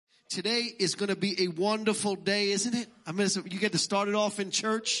Today is going to be a wonderful day, isn't it? I mean, you get to start it off in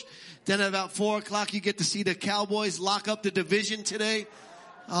church. Then at about 4 o'clock, you get to see the Cowboys lock up the division today.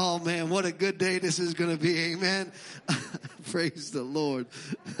 Oh man, what a good day this is going to be. Amen. Praise the Lord.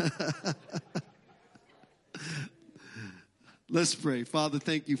 Let's pray. Father,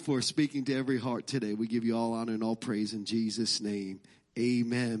 thank you for speaking to every heart today. We give you all honor and all praise in Jesus' name.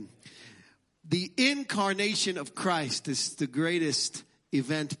 Amen. The incarnation of Christ is the greatest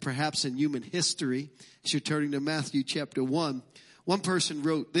event perhaps in human history. As you're turning to Matthew chapter 1, one person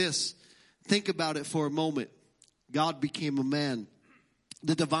wrote this. Think about it for a moment. God became a man.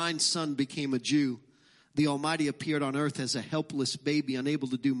 The divine Son became a Jew. The Almighty appeared on earth as a helpless baby, unable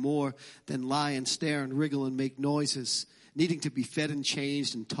to do more than lie and stare and wriggle and make noises, needing to be fed and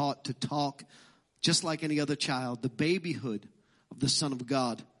changed and taught to talk just like any other child. The babyhood of the Son of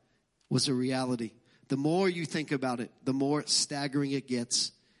God was a reality. The more you think about it, the more staggering it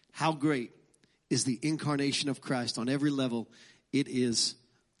gets. How great is the incarnation of Christ on every level? It is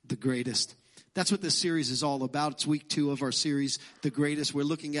the greatest. That's what this series is all about. It's week 2 of our series, The Greatest. We're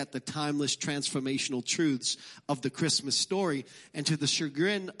looking at the timeless transformational truths of the Christmas story. And to the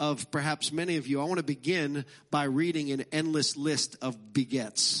chagrin of perhaps many of you, I want to begin by reading an endless list of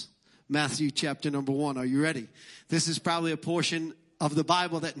begets. Matthew chapter number 1. Are you ready? This is probably a portion of the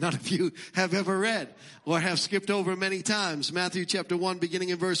Bible that none of you have ever read or have skipped over many times. Matthew chapter 1, beginning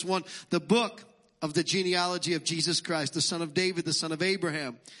in verse 1. The book of the genealogy of Jesus Christ, the son of David, the son of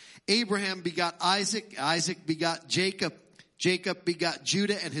Abraham. Abraham begot Isaac. Isaac begot Jacob. Jacob begot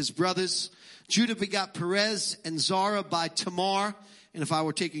Judah and his brothers. Judah begot Perez and Zerah by Tamar. And if I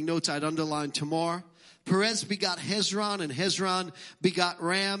were taking notes, I'd underline Tamar. Perez begot Hezron, and Hezron begot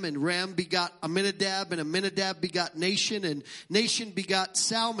Ram, and Ram begot Amminadab, and Amminadab begot Nahshon, and Nahshon begot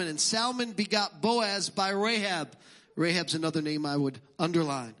Salmon, and Salmon begot Boaz by Rahab. Rahab's another name I would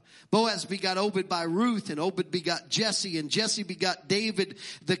underline. Boaz begot Obed by Ruth, and Obed begot Jesse, and Jesse begot David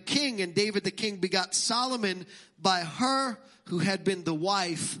the king, and David the king begot Solomon by her who had been the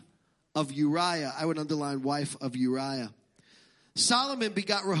wife of Uriah. I would underline wife of Uriah. Solomon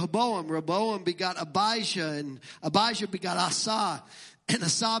begot Rehoboam. Rehoboam begot Abijah, and Abijah begot Asa, and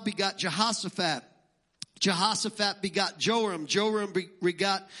Asa begot Jehoshaphat. Jehoshaphat begot Joram. Joram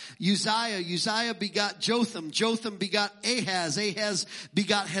begot Uzziah. Uzziah begot Jotham. Jotham begot Ahaz. Ahaz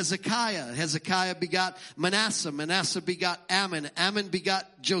begot Hezekiah. Hezekiah begot Manasseh. Manasseh begot Ammon. Ammon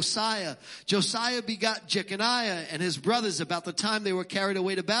begot Josiah. Josiah begot Jeconiah and his brothers about the time they were carried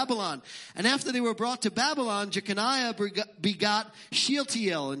away to Babylon. And after they were brought to Babylon, Jeconiah begot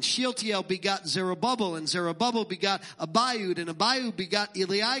Shealtiel. And Shealtiel begot Zerubbabel. And Zerubbabel begot Abiud. And Abiud begot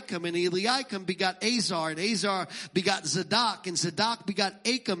Eliakim. And Eliakim begot Azar. And Azar begot Zadok, and Zadok begot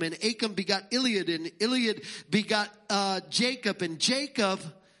Achim, and Achim begot Eliad, and Eliad begot Jacob, and Jacob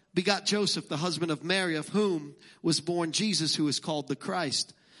begot Joseph, the husband of Mary, of whom was born Jesus, who is called the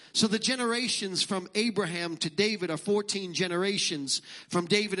Christ. So the generations from Abraham to David are 14 generations. From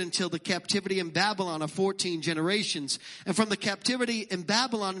David until the captivity in Babylon are 14 generations. And from the captivity in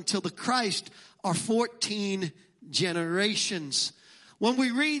Babylon until the Christ are 14 generations. When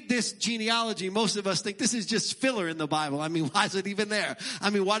we read this genealogy, most of us think this is just filler in the Bible. I mean, why is it even there? I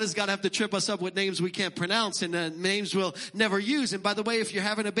mean, why does God have to trip us up with names we can't pronounce and names we'll never use? And by the way, if you're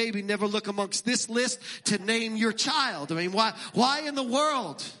having a baby, never look amongst this list to name your child. I mean, why in the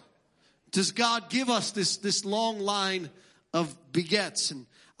world does God give us this long line of begets? And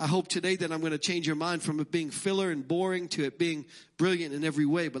I hope today that I'm going to change your mind from it being filler and boring to it being brilliant in every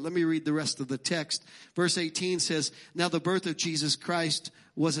way. But let me read the rest of the text. Verse 18 says, now the birth of Jesus Christ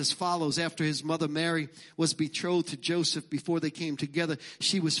was as follows. After his mother Mary was betrothed to Joseph, before they came together,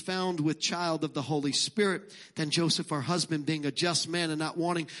 she was found with child of the Holy Spirit. Then Joseph, her husband, being a just man and not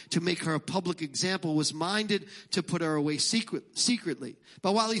wanting to make her a public example, was minded to put her away secretly.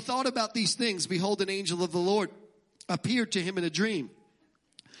 But while he thought about these things, behold, an angel of the Lord appeared to him in a dream.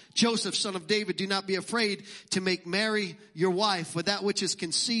 Joseph, son of David, do not be afraid to make Mary your wife, for that which is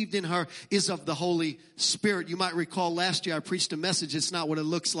conceived in her is of the Holy Spirit. You might recall last year I preached a message, it's not what it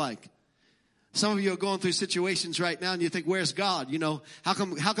looks like. Some of you are going through situations right now and you think, where's God? You know, how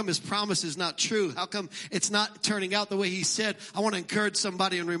come his promise is not true? How come it's not turning out the way he said? I want to encourage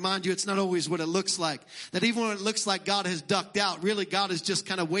somebody and remind you it's not always what it looks like. That even when it looks like God has ducked out, really God is just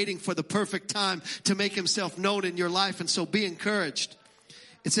kind of waiting for the perfect time to make himself known in your life. And so be encouraged.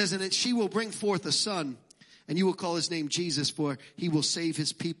 It says, and that she will bring forth a son, and you will call his name Jesus, for he will save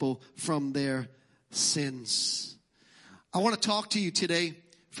his people from their sins. I want to talk to you today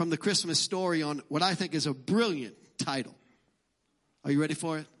from the Christmas story on what I think is a brilliant title. Are you ready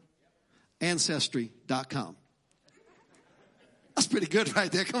for it? Ancestry.com. That's pretty good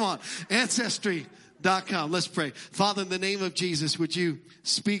right there. Come on. Ancestry.com. Let's pray. Father, in the name of Jesus, would you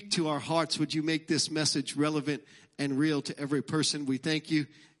speak to our hearts? Would you make this message relevant and real to every person? We thank you.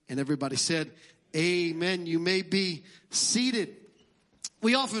 And everybody said, amen. You may be seated.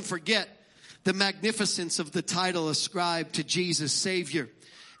 We often forget the magnificence of the title ascribed to Jesus, Savior.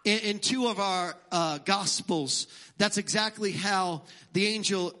 In two of our Gospels, that's exactly how the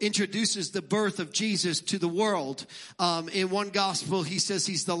angel introduces the birth of Jesus to the world. In one Gospel, he says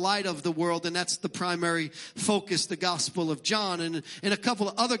he's the light of the world, and that's the primary focus, the Gospel of John. And in a couple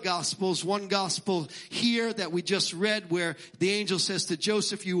of other Gospels, one Gospel here that we just read where the angel says to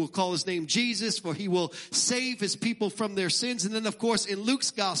Joseph, you will call his name Jesus, for he will save his people from their sins. And then, of course, in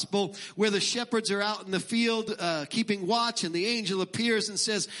Luke's Gospel, where the shepherds are out in the field keeping watch, and the angel appears and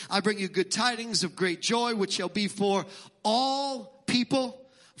says, I bring you good tidings of great joy, which shall be for all people.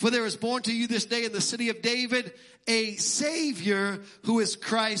 For there is born to you this day in the city of David a Savior who is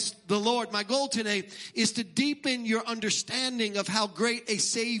Christ the Lord. My goal today is to deepen your understanding of how great a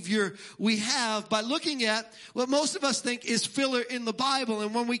Savior we have by looking at what most of us think is filler in the Bible.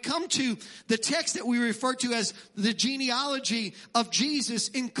 And when we come to the text that we refer to as the genealogy of Jesus,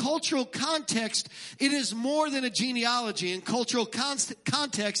 in cultural context, it is more than a genealogy. In cultural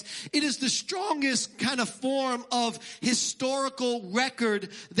context, it is the strongest kind of form of historical record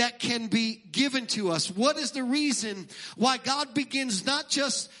that can be given to us. What is the reason why God begins not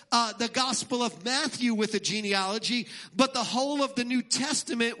just the Gospel of Matthew with a genealogy, but the whole of the New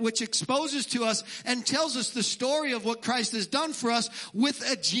Testament, which exposes to us and tells us the story of what Christ has done for us with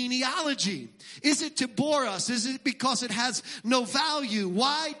a genealogy? Is it to bore us? Is it because it has no value?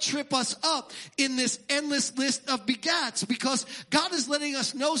 Why trip us up in this endless list of begats? Because God is letting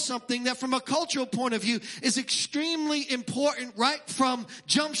us know something that from a cultural point of view is extremely important right from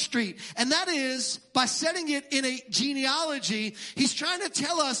Jump Street. And that is, by setting it in a genealogy, he's trying to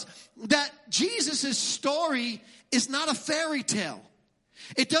tell us that Jesus' story is not a fairy tale.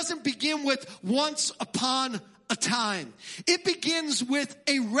 It doesn't begin with once upon a time. It begins with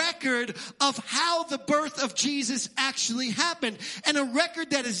a record of how the birth of Jesus actually happened, and a record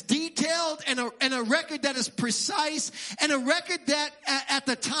that is detailed, and a record that is precise, and a record that at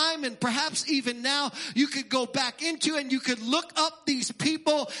the time and perhaps even now you could go back into, and you could look up these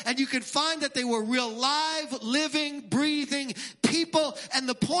people and you could find that they were real live, living, breathing people. And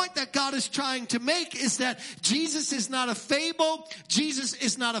the point that God is trying to make is that Jesus is not a fable. Jesus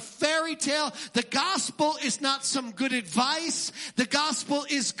is not a fairy tale. The gospel is not some good advice. The gospel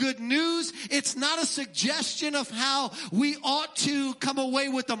is good news. It's not a suggestion of how we ought to come away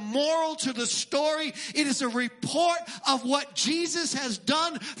with a moral to the story. It is a report of what Jesus has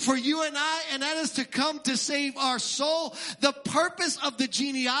done for you and I, and that is to come to save our soul. The purpose of the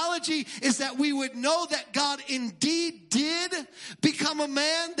genealogy is that we would know that God indeed did become a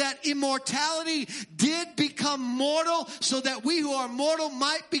man, that immortality did become mortal, so that we who are mortal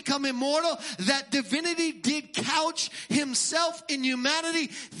might become immortal, that divinity did couch himself in humanity.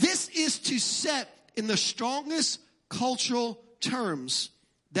 This is to set in the strongest cultural terms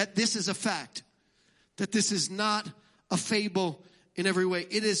that this is a fact, that this is not a fable in every way.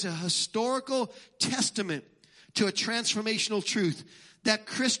 It is a historical testament to a transformational truth that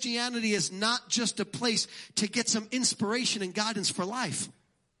Christianity is not just a place to get some inspiration and guidance for life.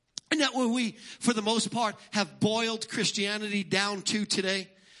 And that what we, for the most part, have boiled Christianity down to today.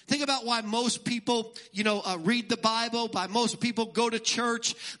 Think about why most people, read the Bible, why most people go to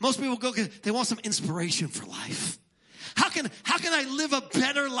church. Most people go, they want some inspiration for life. How can I live a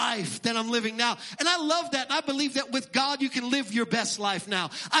better life than I'm living now? And I love that. And I believe that with God, you can live your best life now.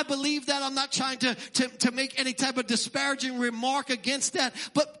 I believe that. I'm not trying to make any type of disparaging remark against that.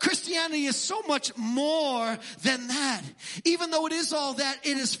 But Christianity is so much more than that. Even though it is all that,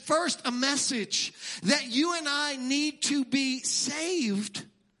 it is first a message that you and I need to be saved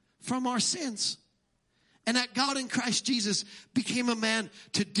from our sins. And that God in Christ Jesus became a man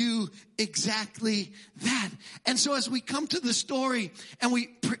to do exactly that. And so as we come to the story and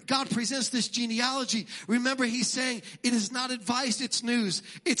God presents this genealogy, remember he's saying it is not advice, it's news.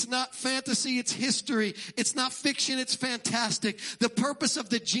 It's not fantasy, it's history. It's not fiction, it's fantastic. The purpose of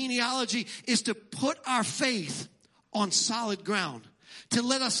the genealogy is to put our faith on solid ground, to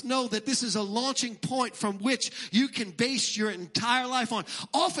let us know that this is a launching point from which you can base your entire life on.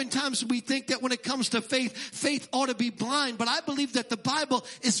 Oftentimes we think that when it comes to faith, faith ought to be blind. But I believe that the Bible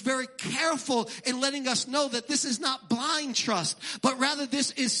is very careful in letting us know that this is not blind trust, but rather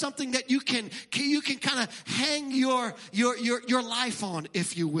this is something that you can kind of hang your life on,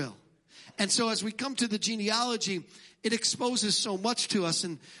 if you will. And so as we come to the genealogy, it exposes so much to us.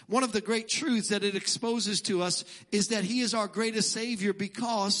 And one of the great truths that it exposes to us is that he is our greatest Savior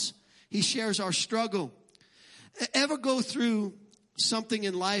because he shares our struggle. Ever go through something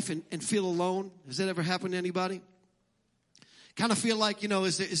in life and feel alone? Has that ever happened to anybody? Kind of feel like,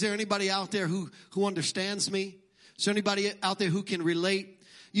 is there anybody out there who understands me? Is there anybody out there who can relate?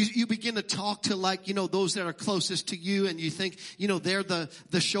 You begin to talk to those that are closest to you, and you think, they're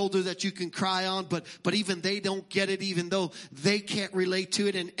the shoulder that you can cry on, but even they don't get it, even though they can't relate to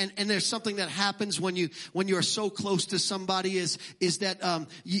it. And there's something that happens when you are so close to somebody is that,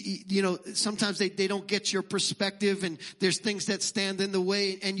 sometimes they don't get your perspective, and there's things that stand in the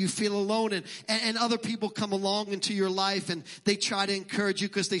way, and you feel alone, and other people come along into your life, and they try to encourage you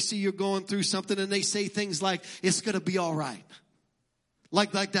because they see you're going through something, and they say things like, it's gonna be all right.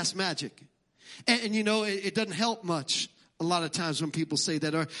 Like that's magic. And it doesn't help much a lot of times when people say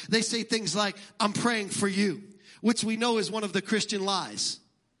that. Or they say things like, I'm praying for you, which we know is one of the Christian lies.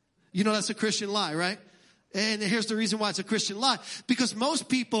 That's a Christian lie, right? And here's the reason why it's a Christian lie. Because most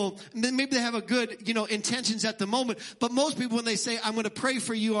people, maybe they have a good, intentions at the moment, but most people, when they say, I'm going to pray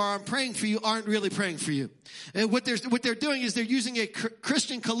for you or I'm praying for you, aren't really praying for you. And what they're doing is they're using a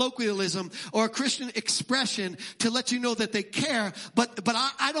Christian colloquialism or a Christian expression to let you know that they care. But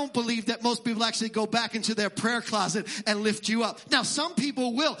I don't believe that most people actually go back into their prayer closet and lift you up. Now, some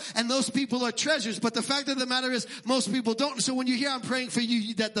people will, and those people are treasures. But the fact of the matter is, most people don't. So when you hear I'm praying for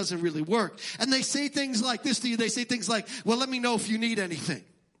you, that doesn't really work. And they say things like this to you. They say things like, well, let me know if you need anything.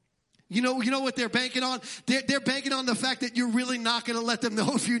 You know what they're banking on? They're banking on the fact that you're really not going to let them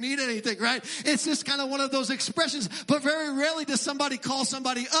know if you need anything, right? It's just kind of one of those expressions. But very rarely does somebody call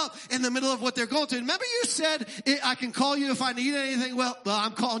somebody up in the middle of what they're going through. Remember you said, I can call you if I need anything? Well,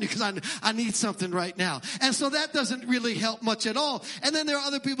 I'm calling you because I need something right now. And so that doesn't really help much at all. And then there are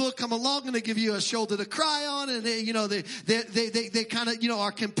other people that come along and they give you a shoulder to cry on, and they kind of,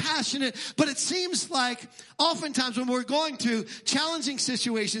 are compassionate. But it seems like oftentimes when we're going through challenging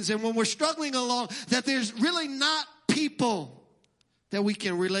situations and when we're struggling along, that there's really not people that we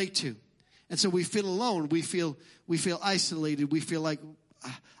can relate to. And so we feel alone. We feel isolated. We feel like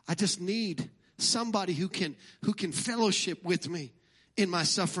I just need somebody who can fellowship with me in my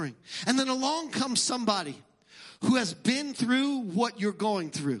suffering. And then along comes somebody who has been through what you're going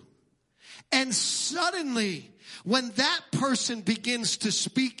through. And suddenly, when that person begins to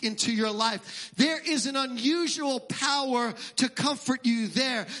speak into your life, there is an unusual power to comfort you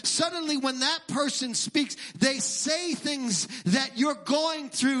there. Suddenly, when that person speaks, they say things that you're going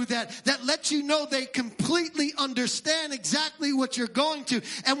through that let you know they completely understand exactly what you're going through.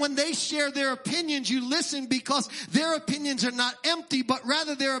 And when they share their opinions, you listen because their opinions are not empty, but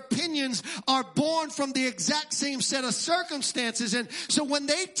rather their opinions are born from the exact same set of circumstances. And so when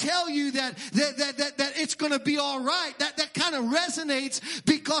they tell you that it's going to be all right, that kind of resonates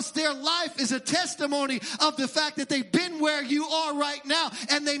because their life is a testimony of the fact that they've been where you are right now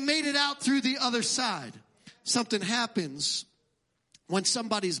and they made it out through the other side. Something happens when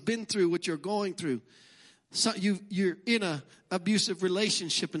somebody's been through what you're going through. So you're in an abusive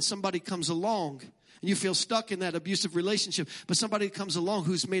relationship and somebody comes along and you feel stuck in that abusive relationship, but somebody comes along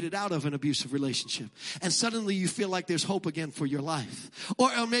who's made it out of an abusive relationship. And suddenly you feel like there's hope again for your life. Or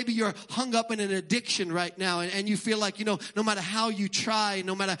maybe you're hung up in an addiction right now and you feel like, no matter how you try,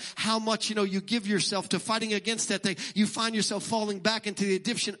 no matter how much, you give yourself to fighting against that thing, you find yourself falling back into the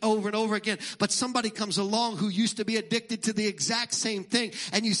addiction over and over again. But somebody comes along who used to be addicted to the exact same thing,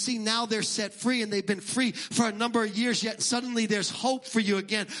 and you see now they're set free and they've been free for a number of years, yet suddenly there's hope for you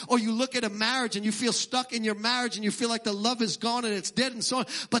again. Or you look at a marriage and you feel stuck in your marriage and you feel like the love is gone and it's dead and so on.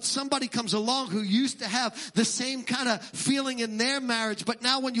 But somebody comes along who used to have the same kind of feeling in their marriage. But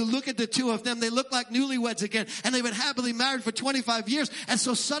now when you look at the two of them, they look like newlyweds again, and they've been happily married for 25 years. And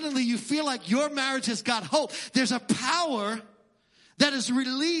so suddenly you feel like your marriage has got hope. There's a power that is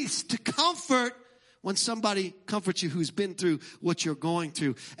released to comfort when somebody comforts you who's been through what you're going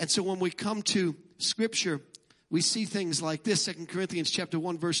through. And so when we come to Scripture, we see things like this. 2 Corinthians chapter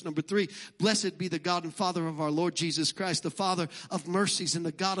 1, verse number 3. Blessed be the God and Father of our Lord Jesus Christ, the Father of mercies and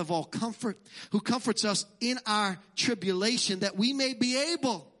the God of all comfort, who comforts us in our tribulation, that we may be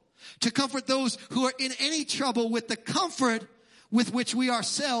able to comfort those who are in any trouble with the comfort with which we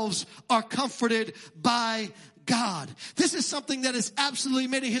ourselves are comforted by God. This is something that is absolutely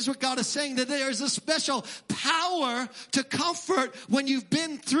amazing. Here's what God is saying, that there is a special power to comfort when you've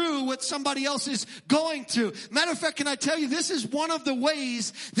been through what somebody else is going through. Matter of fact, can I tell you, this is one of the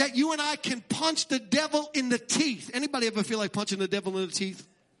ways that you and I can punch the devil in the teeth. Anybody ever feel like punching the devil in the teeth?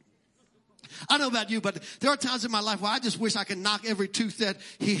 I don't know about you, but there are times in my life where I just wish I could knock every tooth that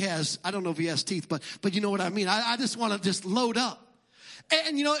he has. I don't know if he has teeth, but you know what I mean. I just want to just load up.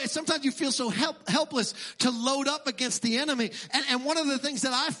 And you know, sometimes you feel so helpless to load up against the enemy. And one of the things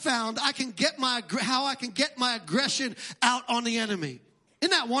that I found, how I can get my aggression out on the enemy.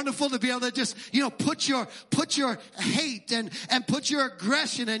 Isn't that wonderful to be able to just, you know, put your hate and put your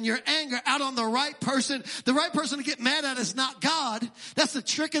aggression and your anger out on the right person. The right person to get mad at is not God. That's the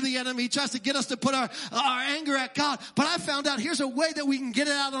trick of the enemy. He tries to get us to put our anger at God. But I found out here's a way that we can get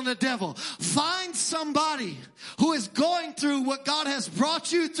it out on the devil. Find somebody who is going through what God has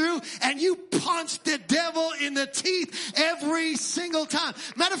brought you through, and you punch the devil in the teeth every single time.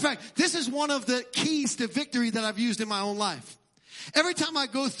 Matter of fact, this is one of the keys to victory that I've used in my own life. Every time I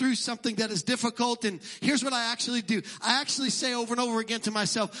go through something that is difficult, and here's what I actually do. I actually say over and over again to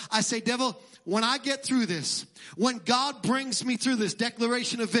myself, I say, devil, when I get through this, when God brings me through this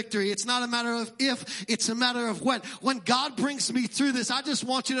declaration of victory, it's not a matter of if, it's a matter of when. When God brings me through this, I just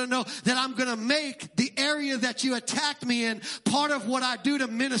want you to know that I'm going to make the area that you attacked me in part of what I do to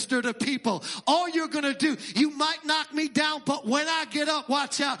minister to people. All you're going to do, you might knock me down, but when I get up,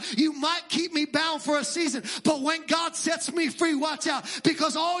 watch out. You might keep me bound for a season, but when God sets me free, watch out,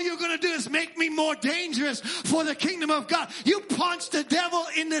 because all you're going to do is make me more dangerous for the kingdom of God. You punch the devil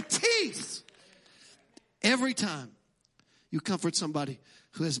in the teeth. Every time you comfort somebody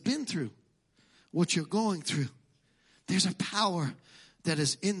who has been through what you're going through, there's a power that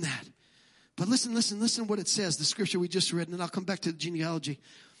is in that. But listen what it says, the scripture we just read, and then I'll come back to the genealogy.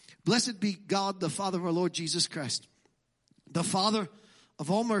 Blessed be God, the Father of our Lord Jesus Christ, the Father of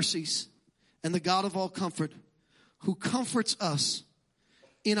all mercies and the God of all comfort, who comforts us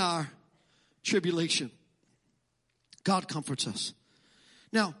in our tribulation. God comforts us.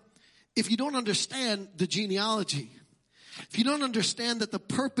 Now, if you don't understand the genealogy, if you don't understand that the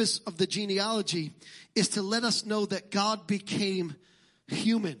purpose of the genealogy is to let us know that God became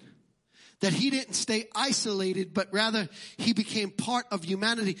human, that he didn't stay isolated, but rather he became part of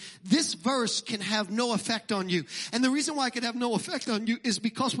humanity, this verse can have no effect on you. And the reason why it can have no effect on you is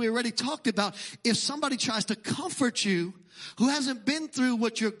because we already talked about, if somebody tries to comfort you who hasn't been through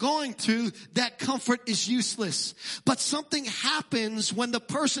what you're going through, that comfort is useless. But something happens when the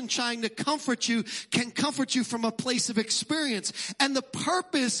person trying to comfort you can comfort you from a place of experience. And the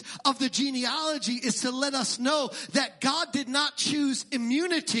purpose of the genealogy is to let us know that God did not choose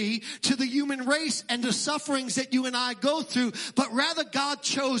immunity to the human race and the sufferings that you and I go through, but rather God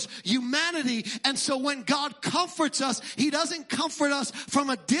chose humanity. And so when God comforts us, he doesn't comfort us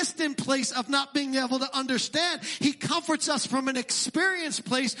from a distant place of not being able to understand. He comforts us from an experienced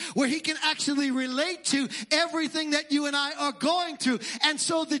place where he can actually relate to everything that you and I are going through. And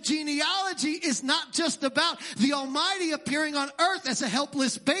so the genealogy is not just about the Almighty appearing on earth as a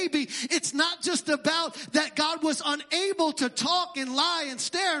helpless baby. It's not just about that God was unable to talk and lie and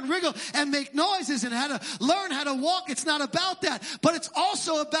stare and wriggle and make noises and how to learn how to walk. It's not about that. But it's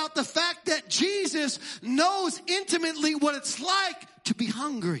also about the fact that Jesus knows intimately what it's like to be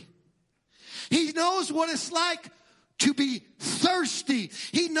hungry. He knows what it's like to be thirsty.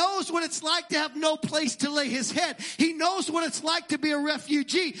 He knows what it's like to have no place to lay his head. He knows what it's like to be a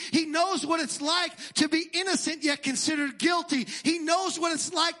refugee. He knows what it's like to be innocent yet considered guilty. He knows what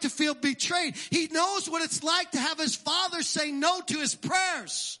it's like to feel betrayed. He knows what it's like to have his father say no to his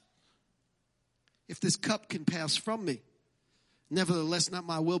prayers. If this cup can pass from me, nevertheless not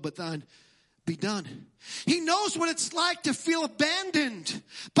my will but thine be done. He knows what it's like to feel abandoned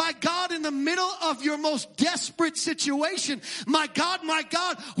by God in the middle of your most desperate situation. My God,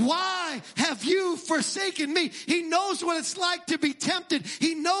 why have you forsaken me? He knows what it's like to be tempted.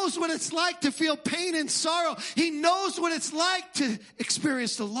 He knows what it's like to feel pain and sorrow. He knows what it's like to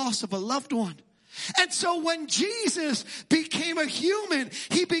experience the loss of a loved one. And so when Jesus became a human,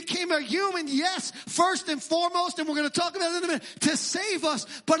 he became a human, yes, first and foremost, and we're going to talk about it in a minute, to save us,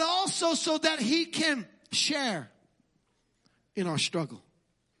 but also so that he can share in our struggle,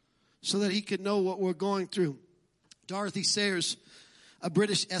 so that he can know what we're going through. Dorothy Sayers, a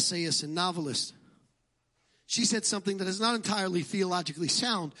British essayist and novelist, she said something that is not entirely theologically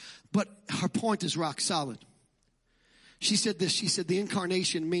sound, but her point is rock solid. She said this, she said, the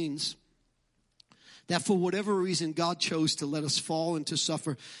incarnation means that for whatever reason, God chose to let us fall and to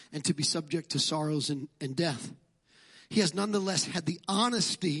suffer and to be subject to sorrows and death. He has nonetheless had the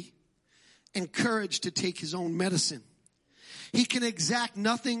honesty and courage to take his own medicine. He can exact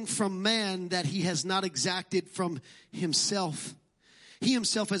nothing from man that he has not exacted from himself. He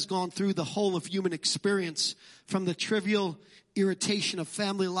himself has gone through the whole of human experience, from the trivial irritation of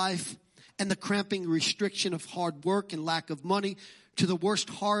family life and the cramping restriction of hard work and lack of money, to the worst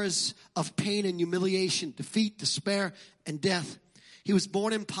horrors of pain and humiliation, defeat, despair, and death. He was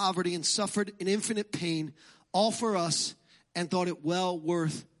born in poverty and suffered in infinite pain, all for us, and thought it well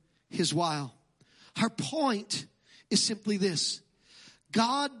worth his while. Her point is simply this.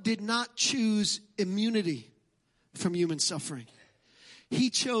 God did not choose immunity from human suffering. He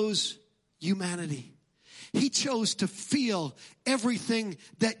chose humanity. He chose to feel everything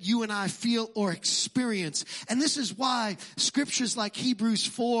that you and I feel or experience. And this is why scriptures like Hebrews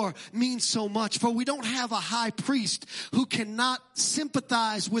 4 mean so much. For we don't have a high priest who cannot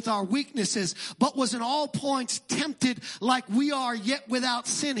sympathize with our weaknesses, but was in all points tempted like we are, yet without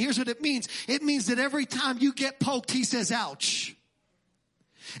sin. Here's what it means. It means that every time you get poked, he says, ouch.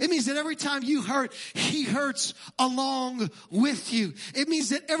 It means that every time you hurt, he hurts along with you. It means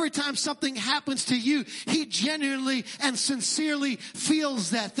that every time something happens to you, he genuinely and sincerely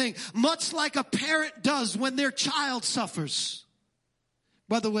feels that thing. Much like a parent does when their child suffers.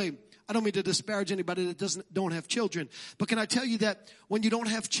 By the way, I don't mean to disparage anybody that don't have children. But can I tell you that when you don't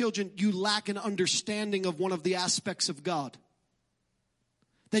have children, you lack an understanding of one of the aspects of God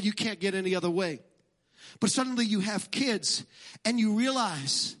that you can't get any other way. But suddenly you have kids and you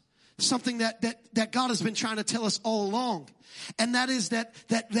realize something that God has been trying to tell us all along. And that is that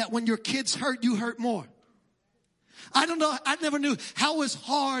when your kids hurt, you hurt more. I don't know. I never knew how it's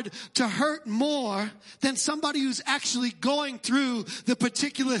hard to hurt more than somebody who's actually going through the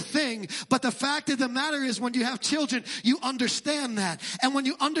particular thing. But the fact of the matter is when you have children, you understand that. And when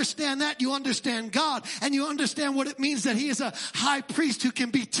you understand that, you understand God. And you understand what it means that he is a high priest who can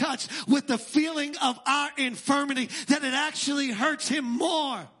be touched with the feeling of our infirmity, that it actually hurts him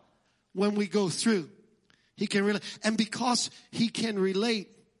more when we go through. He can relate. And because he can relate,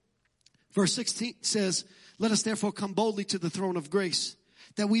 verse 16 says, let us therefore come boldly to the throne of grace,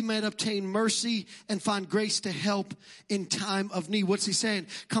 that we might obtain mercy and find grace to help in time of need. What's he saying?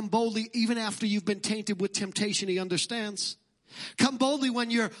 Come boldly even after you've been tainted with temptation. He understands. Come boldly when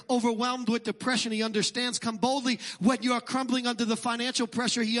you're overwhelmed with depression. He understands. Come boldly when you are crumbling under the financial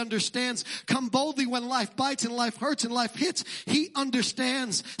pressure. He understands. Come boldly when life bites and life hurts and life hits. He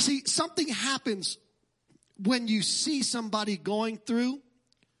understands. See, something happens when you see somebody going through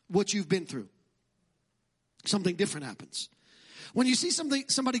what you've been through. Something different happens. When you see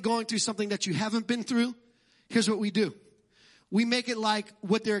somebody going through something that you haven't been through, here's what we do. We make it like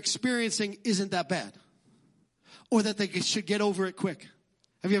what they're experiencing isn't that bad. Or that they should get over it quick.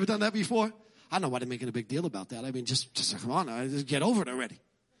 Have you ever done that before? I don't know why they're making a big deal about that. I mean, just come on, just get over it already.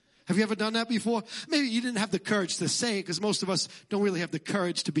 Have you ever done that before? Maybe you didn't have the courage to say it because most of us don't really have the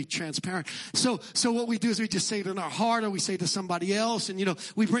courage to be transparent. So what we do is we just say it in our heart or we say it to somebody else. And,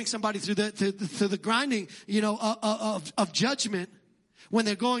 we bring somebody through the grinding, of judgment when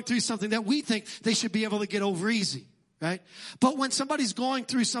they're going through something that we think they should be able to get over easy. Right? But when somebody's going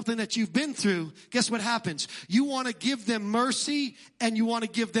through something that you've been through, guess what happens? You want to give them mercy and you want to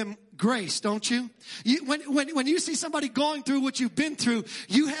give them grace, don't you? When you see somebody going through what you've been through,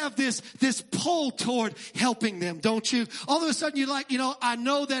 you have this pull toward helping them, don't you? All of a sudden you're like, I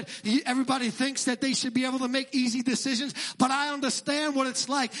know that everybody thinks that they should be able to make easy decisions, but I understand what it's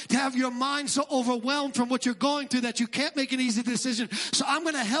like to have your mind so overwhelmed from what you're going through that you can't make an easy decision. So I'm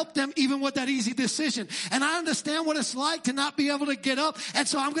going to help them even with that easy decision. And I understand what it's like to not be able to get up. And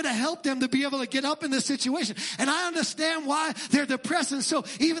so I'm going to help them to be able to get up in this situation. And I understand why they're depressed. And so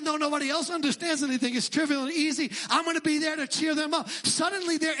even though nobody else understands anything, it's trivial and easy, I'm going to be there to cheer them up.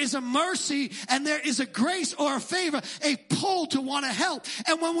 Suddenly there is a mercy and there is a grace or a favor, a pull to want to help.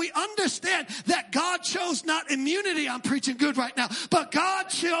 And when we understand that God chose not immunity, I'm preaching good right now, but God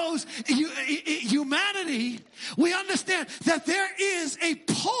chose humanity, we understand that there is a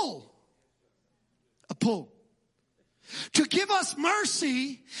pull. A pull. To give us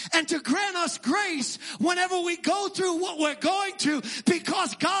mercy and to grant us grace whenever we go through what we're going through,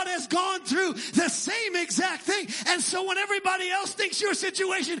 because God has gone through the same exact thing. And so when everybody else thinks your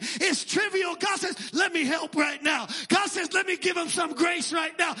situation is trivial, God says, let me help right now. God says, let me give them some grace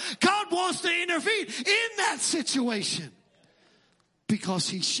right now. God wants to intervene in that situation because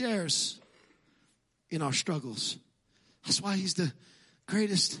he shares in our struggles. That's why he's the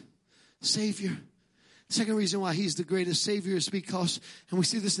greatest Savior. Second reason why he's the greatest Savior is because, and we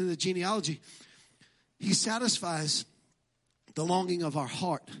see this in the genealogy, he satisfies the longing of our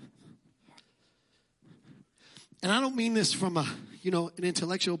heart. And I don't mean this from an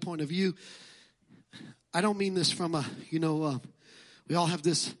intellectual point of view. I don't mean this from we all have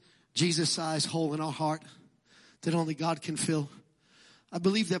this Jesus-sized hole in our heart that only God can fill. I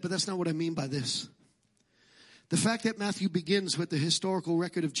believe that, but that's not what I mean by this. The fact that Matthew begins with the historical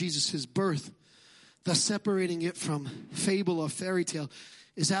record of Jesus' birth thus separating it from fable or fairy tale,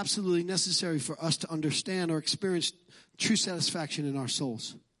 is absolutely necessary for us to understand or experience true satisfaction in our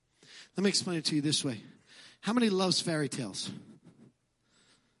souls. Let me explain it to you this way. How many loves fairy tales?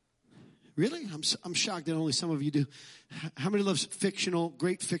 Really? I'm shocked that only some of you do. How many loves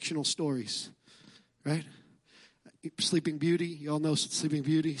great fictional stories? Right? Sleeping Beauty, you all know Sleeping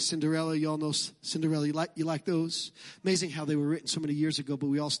Beauty. Cinderella, you all know Cinderella. You like those? Amazing how they were written so many years ago, but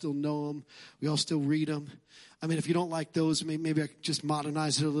we all still know them. We all still read them. I mean, if you don't like those, maybe I could just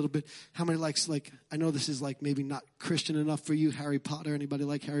modernize it a little bit. How many likes, I know this is maybe not Christian enough for you, Harry Potter. Anybody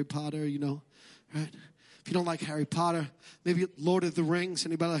like Harry Potter, right? If you don't like Harry Potter, maybe Lord of the Rings.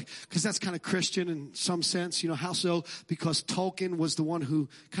 Anybody like, because that's kind of Christian in some sense. How so? Because Tolkien was the one who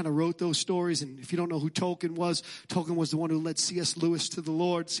kind of wrote those stories. And if you don't know who Tolkien was the one who led C.S. Lewis to the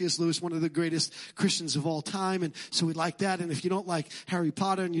Lord. C.S. Lewis, one of the greatest Christians of all time. And so we like that. And if you don't like Harry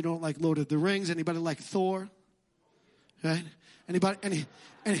Potter and you don't like Lord of the Rings, anybody like Thor? Right? Anybody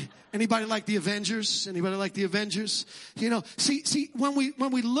like the Avengers? Anybody like the Avengers? See, when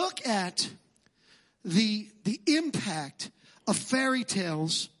we look at the impact of fairy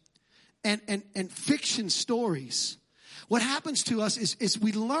tales and fiction stories, what happens to us is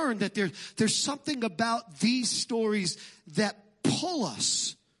we learn that there's something about these stories that pull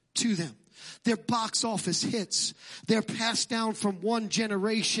us to them. They're box office hits. They're passed down from one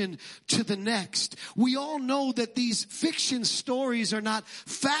generation to the next. We all know that these fiction stories are not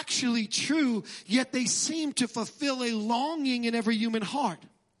factually true, yet they seem to fulfill a longing in every human heart.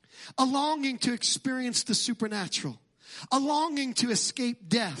 A longing to experience the supernatural. A longing to escape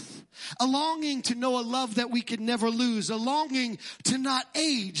death. A longing to know a love that we could never lose. A longing to not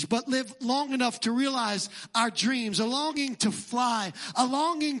age but live long enough to realize our dreams. A longing to fly. A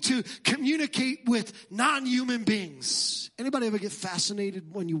longing to communicate with non-human beings. Anybody ever get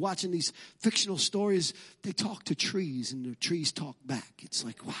fascinated when you're watching these fictional stories? They talk to trees and the trees talk back. It's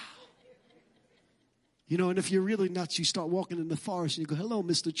like, wow. And if you're really nuts, you start walking in the forest and you go, hello,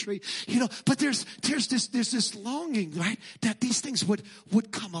 Mr. Tree. But there's this longing, right? That these things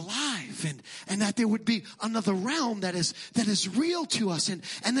would come alive and that there would be another realm that is real to us. And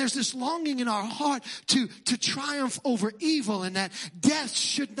there's this longing in our heart to triumph over evil and that death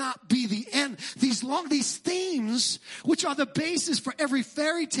should not be the end. These themes, which are the basis for every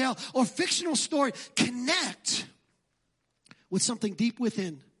fairy tale or fictional story, connect with something deep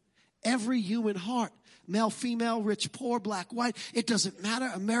within every human heart. Male, female, rich, poor, black, white. It doesn't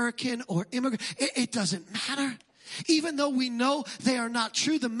matter. American or immigrant. It doesn't matter. Even though we know they are not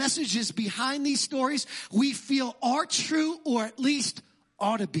true, the messages behind these stories we feel are true or at least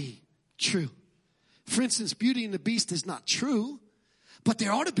ought to be true. For instance, Beauty and the Beast is not true, but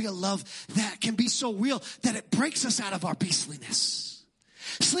there ought to be a love that can be so real that it breaks us out of our beastliness.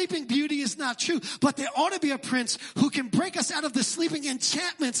 Sleeping Beauty is not true, but there ought to be a prince who can break us out of the sleeping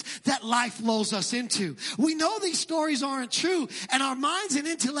enchantments that life lulls us into. We know these stories aren't true, and our minds and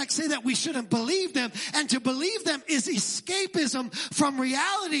intellect say that we shouldn't believe them, and to believe them is escapism from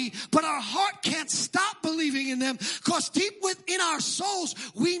reality, but our heart can't stop believing in them because deep within our souls,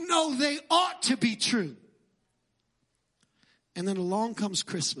 we know they ought to be true. And then along comes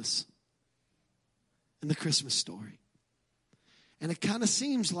Christmas and the Christmas story. And it kind of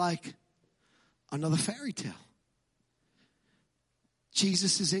seems like another fairy tale.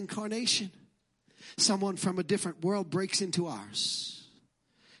 Jesus' incarnation. Someone from a different world breaks into ours.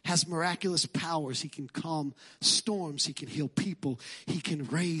 Has miraculous powers. He can calm storms. He can heal people. He can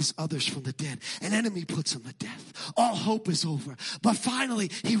raise others from the dead. An enemy puts him to death. All hope is over. But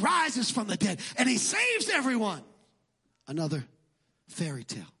finally, he rises from the dead and he saves everyone. Another fairy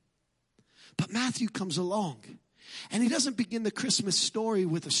tale. But Matthew comes along. And he doesn't begin the Christmas story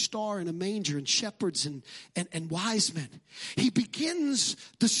with a star and a manger and shepherds and wise men. He begins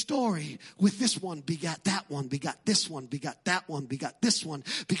the story with this one begat that one, begot this one, begot that one, begot this one,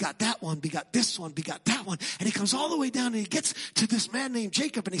 begot that one, begot this one, begot that one. And he comes all the way down and he gets to this man named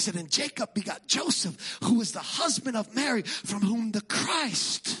Jacob. And he said, and Jacob begot Joseph, who was the husband of Mary, from whom the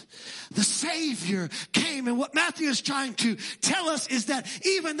Christ, the Savior, came. And what Matthew is trying to tell us is that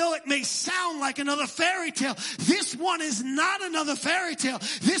even though it may sound like another fairy tale, this one is not another fairy tale.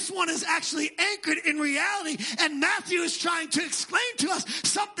 This one is actually anchored in reality. And Matthew is trying to explain to us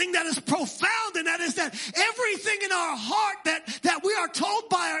something that is profound, and that is that everything in our heart that we are told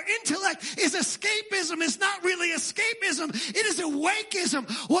by our intellect is escapism is not really escapism. It is awakeism.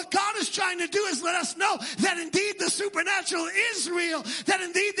 What God is trying to do is let us know that indeed the supernatural is real, that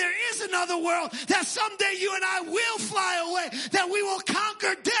indeed there is another world, that someday you and I will fly away, that we will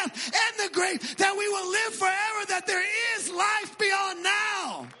conquer death and the grave, that we will live forever, that there is life beyond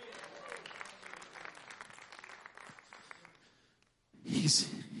now.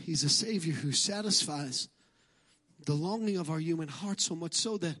 He's a Savior who satisfies the longing of our human heart, so much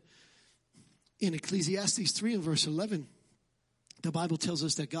so that in Ecclesiastes 3 and verse 11, the Bible tells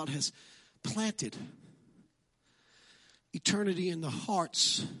us that God has planted eternity in the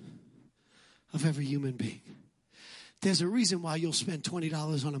hearts of every human being. There's a reason why you'll spend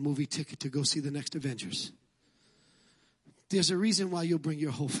 $20 on a movie ticket to go see the next Avengers. There's a reason why you'll bring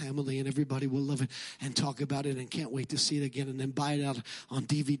your whole family and everybody will love it and talk about it and can't wait to see it again and then buy it out on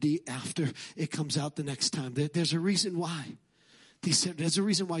DVD after it comes out the next time. There's a reason why. There's a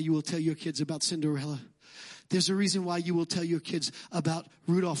reason why you will tell your kids about Cinderella. There's a reason why you will tell your kids about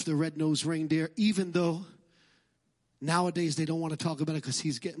Rudolph the Red-Nosed Reindeer, even though nowadays they don't want to talk about it because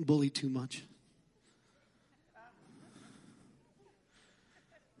he's getting bullied too much.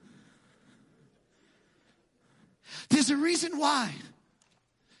 There's a reason why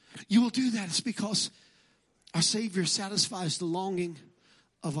you will do that. It's because our Savior satisfies the longing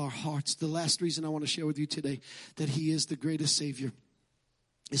of our hearts. The last reason I want to share with you today that He is the greatest Savior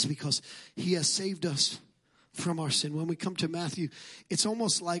is because He has saved us from our sin. When we come to Matthew, it's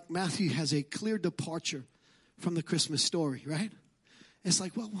almost like Matthew has a clear departure from the Christmas story, right? It's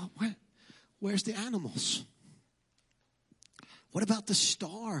like, well where's the animals? What about the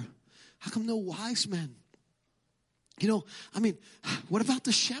star? How come no wise men? What about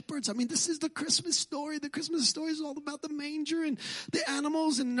the shepherds? This is the Christmas story. The Christmas story is all about the manger and the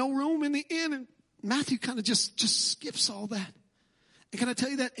animals and no room in the inn. And Matthew kind of just skips all that. And can I tell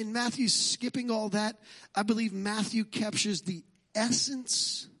you that in Matthew skipping all that, I believe Matthew captures the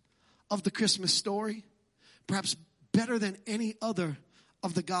essence of the Christmas story, perhaps better than any other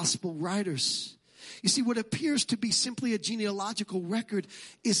of the gospel writers. You see, what appears to be simply a genealogical record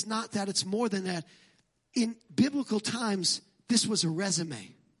is not that, it's more than that. In biblical times, this was a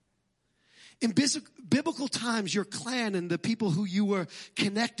resume. In biblical times, your clan and the people who you were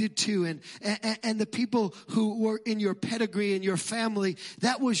connected to and the people who were in your pedigree and your family,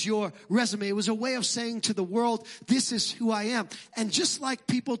 that was your resume. It was a way of saying to the world, this is who I am. And just like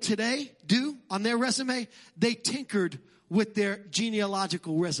people today do on their resume, they tinkered with their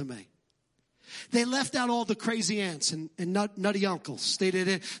genealogical resume. They left out all the crazy aunts and nutty uncles. They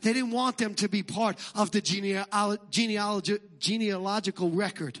didn't want them to be part of the genealogical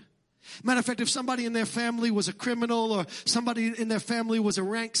record. Matter of fact, if somebody in their family was a criminal or somebody in their family was a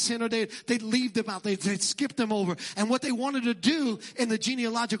rank sinner, they'd leave them out. They'd skip them over. And what they wanted to do in the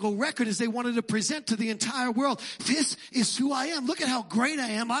genealogical record is they wanted to present to the entire world, this is who I am. Look at how great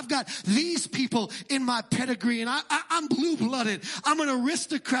I am. I've got these people in my pedigree and I'm blue-blooded. I'm an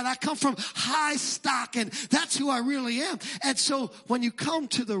aristocrat. I come from high stock and that's who I really am. And so when you come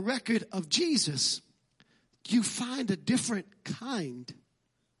to the record of Jesus, you find a different kind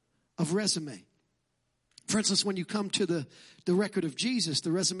of resume. For instance, when you come to the record of Jesus,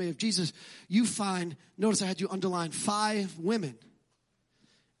 the resume of Jesus, you find, notice I had you underline 5 women.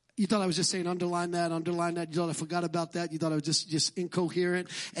 You thought I was just saying underline that. You thought I forgot about that. You thought I was just incoherent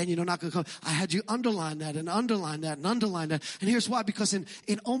and not going to come. I had you underline that and underline that and underline that. And here's why, because in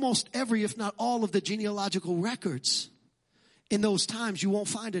almost every, if not all of the genealogical records in those times, you won't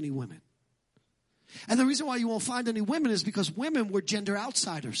find any women. And the reason why you won't find any women is because women were gender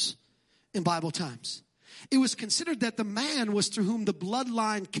outsiders in Bible times. It was considered that the man was through whom the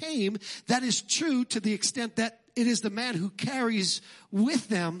bloodline came. That is true to the extent that it is the man who carries with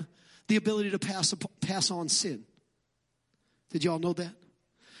them the ability to pass on sin. Did you all know that?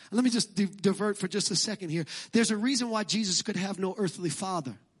 Let me just divert for just a second here. There's a reason why Jesus could have no earthly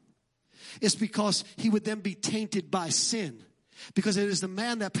father. It's because he would then be tainted by sin. Because it is the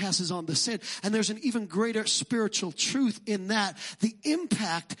man that passes on the sin. And there's an even greater spiritual truth in that. The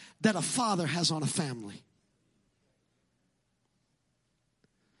impact that a father has on a family.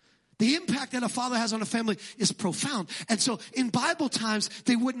 The impact that a father has on a family is profound. And so in Bible times,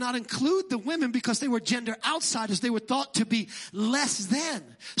 they would not include the women because they were gender outsiders. They were thought to be less than.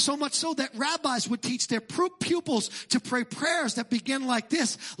 So much so that rabbis would teach their pupils to pray prayers that begin like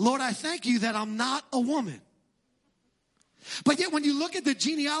this. Lord, I thank you that I'm not a woman. But yet when you look at the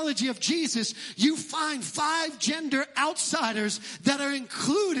genealogy of Jesus, you find 5 gender outsiders that are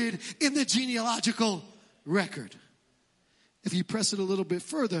included in the genealogical record. If you press it a little bit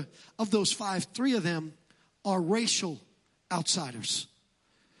further, of those 5, 3 of them are racial outsiders.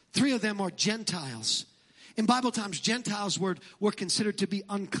 3 of them are Gentiles. In Bible times, Gentiles were considered to be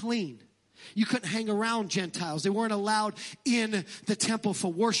unclean. You couldn't hang around Gentiles. They weren't allowed in the temple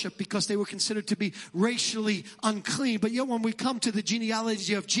for worship because they were considered to be racially unclean. But yet when we come to the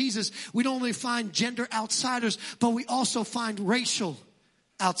genealogy of Jesus, we don't only find gender outsiders, but we also find racial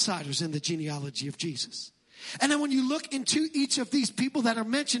outsiders in the genealogy of Jesus. And then when you look into each of these people that are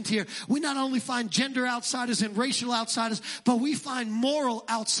mentioned here, we not only find gender outsiders and racial outsiders, but we find moral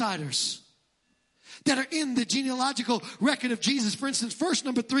outsiders that are in the genealogical record of Jesus. For instance, verse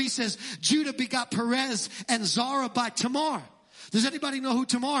number 3 says, Judah begot Perez and Zara by Tamar. Does anybody know who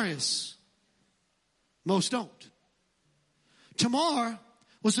Tamar is? Most don't. Tamar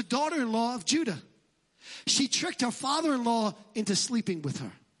was the daughter-in-law of Judah. She tricked her father-in-law into sleeping with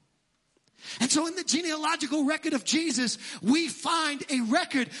her. And so in the genealogical record of Jesus, we find a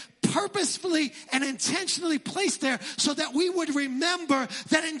record purposefully and intentionally placed there so that we would remember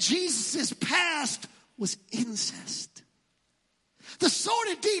that in Jesus' past was incest. The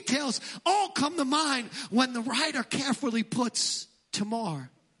sordid details all come to mind when the writer carefully puts Tamar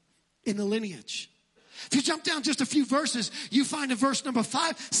in the lineage. If you jump down just a few verses, you find in verse number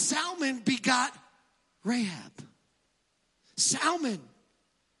 5, Salmon begot Rahab. Salmon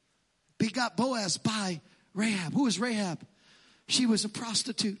begot Boaz by Rahab. Who is Rahab? She was a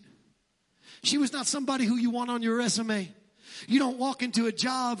prostitute. She was not somebody who you want on your resume. You don't walk into a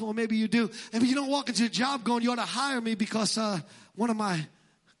job, or maybe you do, and you don't walk into a job going, you ought to hire me because one of my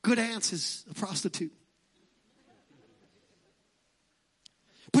good aunts is a prostitute.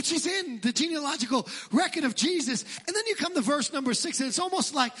 But she's in the genealogical record of Jesus. And then you come to verse number 6, and it's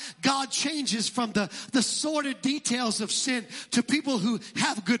almost like God changes from the sordid details of sin to people who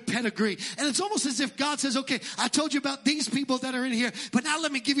have good pedigree. And it's almost as if God says, okay, I told you about these people that are in here, but now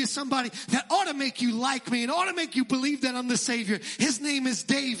let me give you somebody that ought to make you like me and ought to make you believe that I'm the Savior. His name is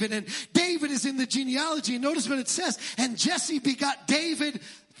David, and David is in the genealogy. And notice what it says, and Jesse begot David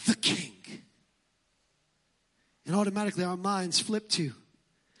the king. And automatically our minds flip to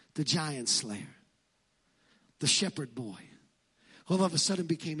the giant slayer, the shepherd boy, who all of a sudden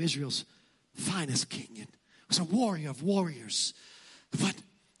became Israel's finest king and was a warrior of warriors. But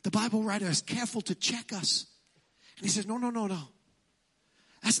the Bible writer is careful to check us. And he says, no.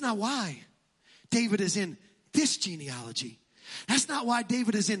 That's not why David is in this genealogy. That's not why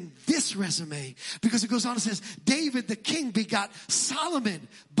David is in this resume. Because it goes on and says, David the king begot Solomon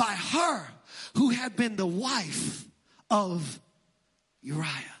by her who had been the wife of Uriah.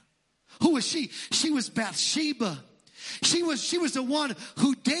 Who was she? She was Bathsheba. She was the one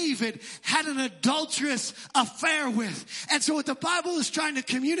who David had an adulterous affair with. And so what the Bible is trying to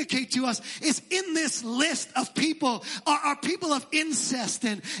communicate to us is in this list of people are people of incest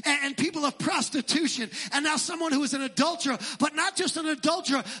and people of prostitution. And now someone who is an adulterer, but not just an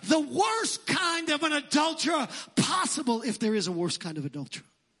adulterer, the worst kind of an adulterer possible, if there is a worse kind of adulterer.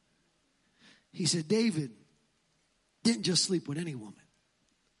 He said David didn't just sleep with any woman.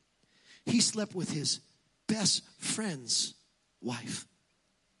 He slept with his best friend's wife.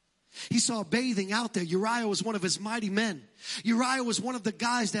 He saw bathing out there. Uriah was one of his mighty men. Uriah was one of the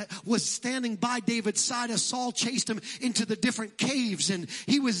guys that was standing by David's side as Saul chased him into the different caves. And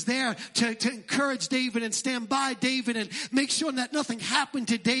he was there to encourage David and stand by David and make sure that nothing happened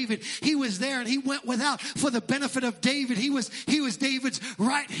to David. He was there and he went without for the benefit of David. He was David's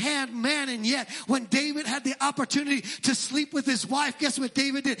right-hand man. And yet when David had the opportunity to sleep with his wife, guess what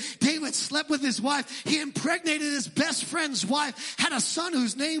David did? David slept with his wife. He impregnated his best friend's wife, had a son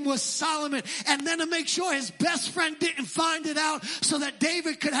whose name was Solomon. And then to make sure his best friend didn't find it out so that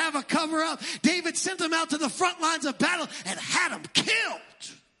David could have a cover up, David sent him out to the front lines of battle and had him killed.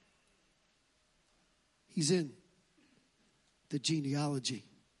 He's in the genealogy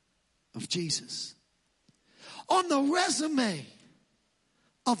of Jesus. On the resume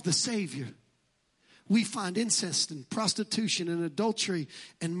of the Savior, we find incest and prostitution and adultery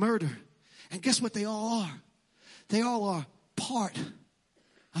and murder. And guess what they all are? They all are part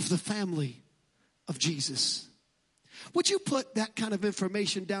of the family of Jesus. Would you put that kind of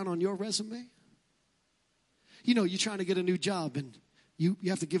information down on your resume? You know, you're trying to get a new job and you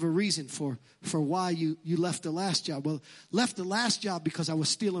have to give a reason for why you left the last job. Well, left the last job because I was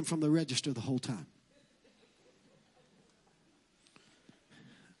stealing from the register the whole time.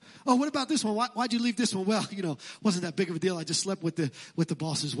 Oh, what about this one? Why'd you leave this one? Well, wasn't that big of a deal. I just slept with the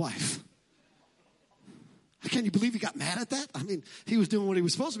boss's wife. Can you believe he got mad at that? I mean, he was doing what he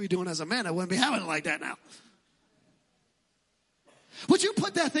was supposed to be doing as a man. I wouldn't be having it like that now. Would you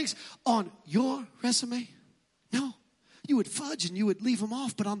put that things on your resume? No. You would fudge and you would leave them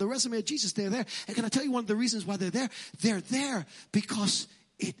off. But on the resume of Jesus, they're there. And can I tell you one of the reasons why they're there? They're there because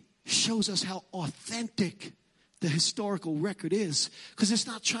it shows us how authentic the historical record is, because it's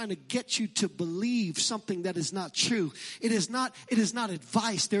not trying to get you to believe something that is not true. It is not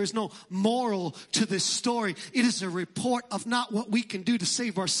advice. There is no moral to this story. It is a report of not what we can do to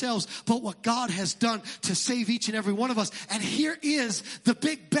save ourselves, but what God has done to save each and every one of us. And here is the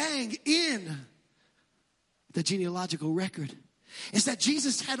big bang in the genealogical record, is that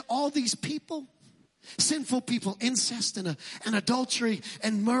Jesus had all these people, sinful people, incest and adultery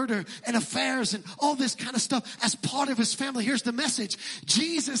and murder and affairs and all this kind of stuff as part of his family. Here's the message.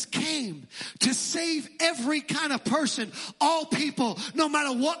 Jesus came to save every kind of person, all people, no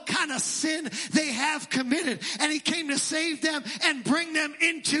matter what kind of sin they have committed. And he came to save them and bring them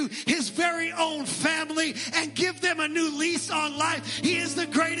into his very own family and give them a new lease on life. He is the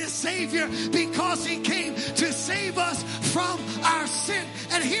greatest Savior because he came to save us from our sin.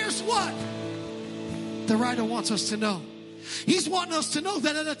 And here's what the writer wants us to know. He's wanting us to know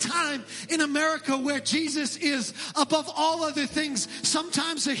that at a time in America where Jesus is above all other things,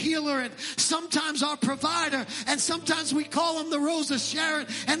 sometimes a healer and sometimes our provider, and sometimes we call him the Rose of Sharon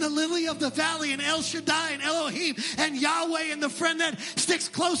and the Lily of the Valley and El Shaddai and Elohim and Yahweh and the friend that sticks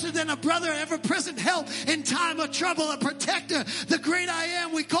closer than a brother, ever-present help in time of trouble, a protector, the great I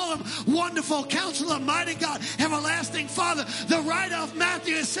am. We call him Wonderful Counselor, Mighty God, Everlasting Father. The writer of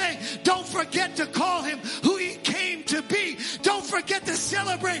Matthew is saying, don't forget to call him who he came to be. Don't forget to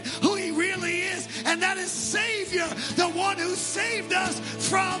celebrate who he really is, and that is Savior, the one who saved us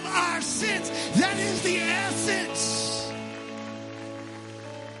from our sins. That is the essence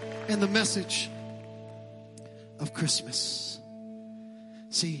and the message of Christmas.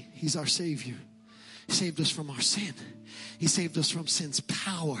 See, he's our Savior. He saved us from our sin. He saved us from sin's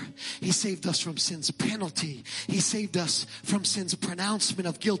power. He saved us from sin's penalty. He saved us from sin's pronouncement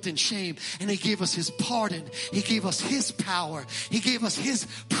of guilt and shame. And he gave us his pardon. He gave us his power. He gave us his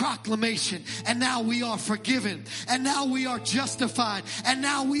proclamation. And now we are forgiven. And now we are justified. And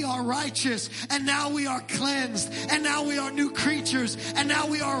now we are righteous. And now we are cleansed. And now we are new creatures. And now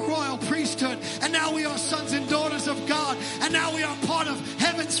we are a royal priesthood. And now we are sons and daughters of God. And now we are part of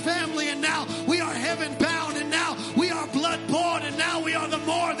heaven's family. And now we are heaven bound. And now we are blood born, and now we are the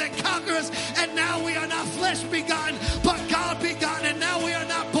more than conquerors, and now we are not flesh begotten but God begotten, and now we are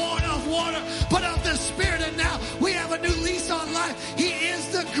not born of water but of the Spirit, and now we have a new lease on life. He is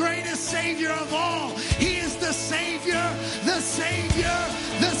the greatest Savior of all. He is the Savior, the Savior,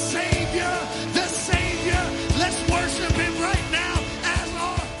 the Savior, the Savior. Let's worship him right now as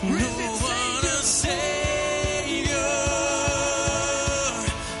our risen Savior.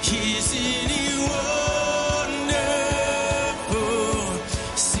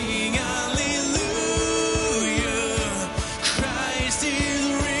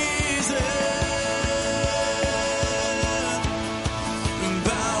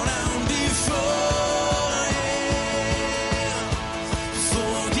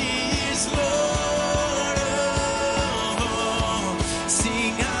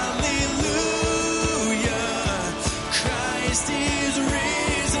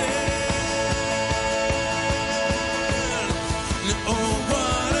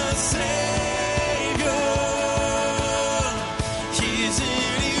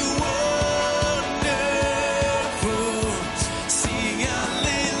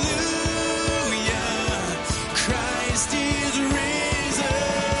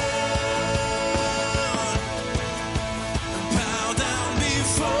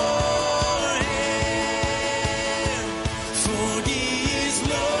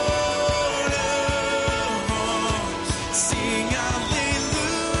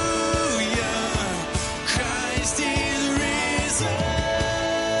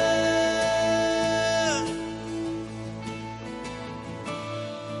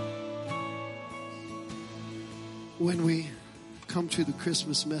 When we come to the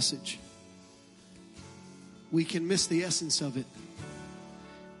Christmas message, we can miss the essence of it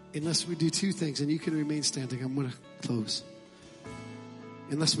unless we do two things. And you can remain standing. I'm going to close.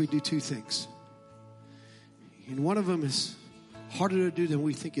 Unless we do two things. And one of them is harder to do than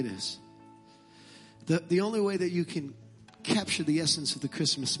we think it is. The only way that you can capture the essence of the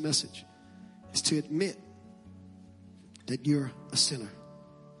Christmas message is to admit that you're a sinner.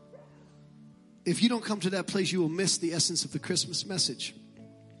 If you don't come to that place, you will miss the essence of the Christmas message.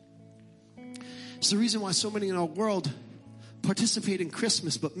 It's the reason why so many in our world participate in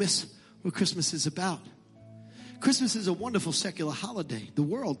Christmas but miss what Christmas is about. Christmas is a wonderful secular holiday. The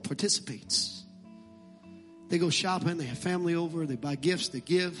world participates. They go shopping, they have family over, they buy gifts, they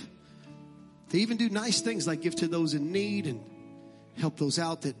give. They even do nice things like give to those in need and help those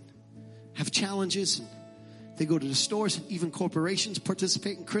out that have challenges. And they go to the stores, and even corporations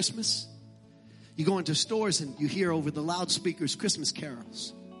participate in Christmas. You go into stores and you hear over the loudspeakers Christmas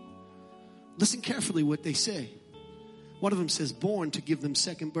carols. Listen carefully what they say. One of them says, born to give them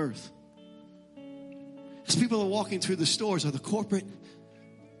second birth. As people are walking through the stores, are the corporate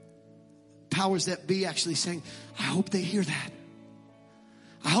powers that be actually saying, I hope they hear that.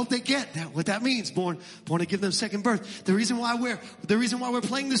 I hope they get that, what that means, born to give them second birth. The reason why we're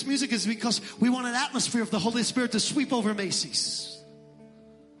playing this music is because we want an atmosphere of the Holy Spirit to sweep over Macy's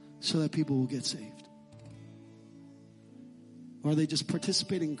so that people will get saved. Or are they just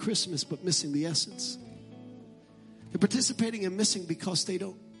participating in Christmas but missing the essence? They're participating and missing because they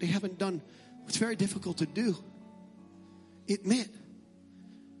haven't done what's very difficult to do. Admit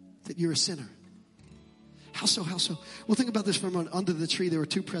that you're a sinner. How so? How so? Well, think about this for a moment. Under the tree, there were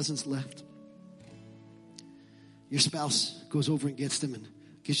 2 presents left. Your spouse goes over and gets them and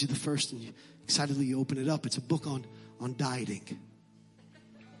gives you the first, and excitedly you open it up. It's a book on dieting.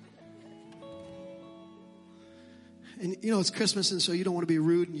 And you know, it's Christmas, and so you don't want to be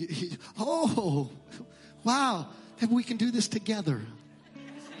rude. And oh, wow, maybe we can do this together.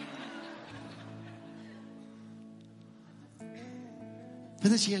 But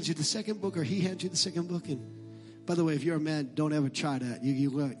then she hands you the second book, or he hands you the second book. And by the way, if you're a man, don't ever try that.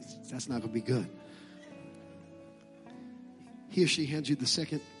 That's not going to be good. He or she hands you the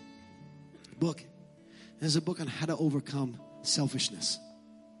second book. And it's a book on how to overcome selfishness.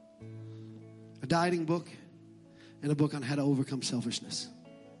 A dieting book and a book on how to overcome selfishness.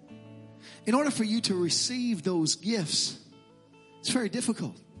 In order for you to receive those gifts, it's very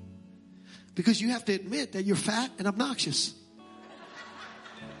difficult. Because you have to admit that you're fat and obnoxious.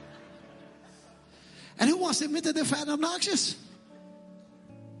 And who wants to admit that they're fat and obnoxious?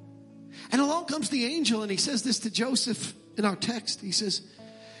 And along comes the angel, and he says this to Joseph in our text. He says,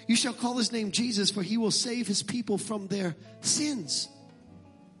 you shall call his name Jesus, for he will save his people from their sins.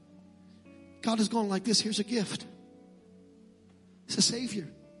 God is going like this. Here's a gift. It's a Savior.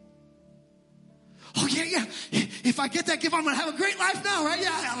 Oh, yeah. If I get that gift, I'm going to have a great life now, right? Yeah,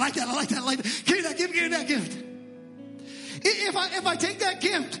 I like that. Give me that gift. If I take that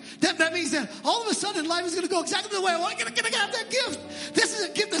gift, that means that all of a sudden life is going to go exactly the way I want. I'm going to have that gift. This is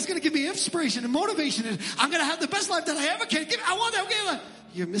a gift that's going to give me inspiration and motivation. And I'm going to have the best life that I ever can. I want that.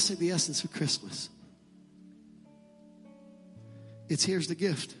 You're missing the essence of Christmas. Here's the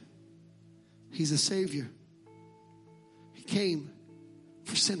gift. He's a Savior. He came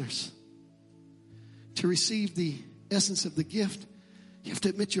for sinners. To receive the essence of the gift, you have to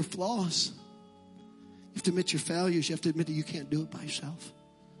admit your flaws. You have to admit your failures. You have to admit that you can't do it by yourself.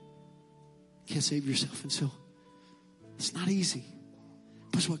 You can't save yourself. And so it's not easy.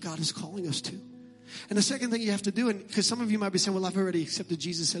 But it's what God is calling us to. And the second thing you have to do, and because some of you might be saying, well, I've already accepted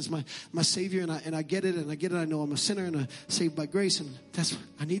Jesus as my Savior, and I get it, I know I'm a sinner, and I'm saved by grace, and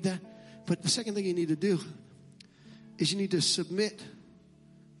I need that. But the second thing you need to do is you need to submit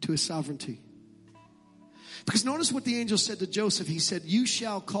to His sovereignty. Because notice what the angel said to Joseph. He said, you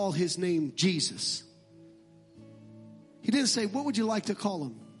shall call his name Jesus. He didn't say, what would you like to call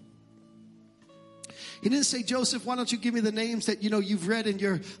him? He didn't say, Joseph, why don't you give me the names that, you've read in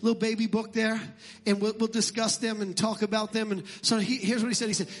your little baby book there, and we'll discuss them and talk about them. And so here's what he said.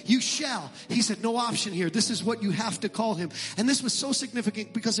 He said, you shall. He said, no option here. This is what you have to call him. And this was so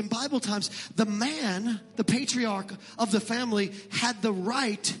significant because in Bible times, the man, the patriarch of the family, had the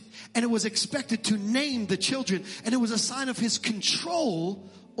right, and it was expected to name the children. And it was a sign of his control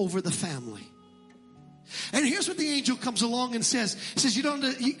over the family. And here's what the angel comes along and says. He says,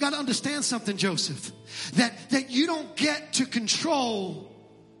 you got to understand something, Joseph. That you don't get to control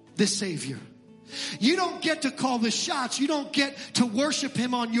this Savior. You don't get to call the shots. You don't get to worship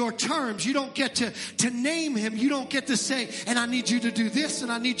him on your terms. You don't get to name him. You don't get to say, and I need you to do this,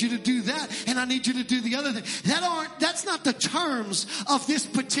 and I need you to do that, and I need you to do the other thing. That's not the terms of this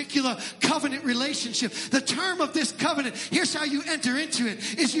particular covenant relationship. The term of this covenant, here's how you enter into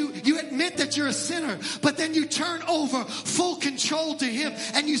it, is you admit that you're a sinner, but then you turn over full control to him,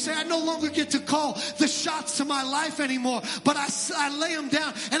 and you say, I no longer get to call the shots to my life anymore, but I lay them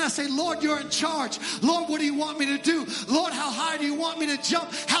down, and I say, Lord, you're in charge. Lord, what do you want me to do? Lord, how high do you want me to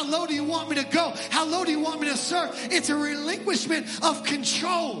jump? How low do you want me to go? How low do you want me to serve? It's a relinquishment of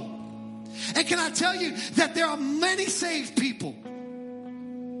control. And can I tell you that there are many saved people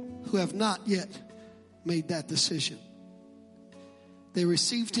who have not yet made that decision. They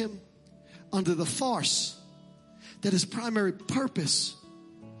received him under the farce that his primary purpose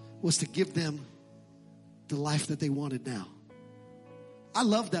was to give them the life that they wanted now. I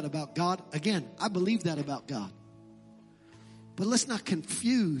love that about God. Again, I believe that about God. But let's not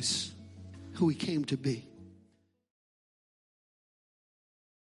confuse who he came to be.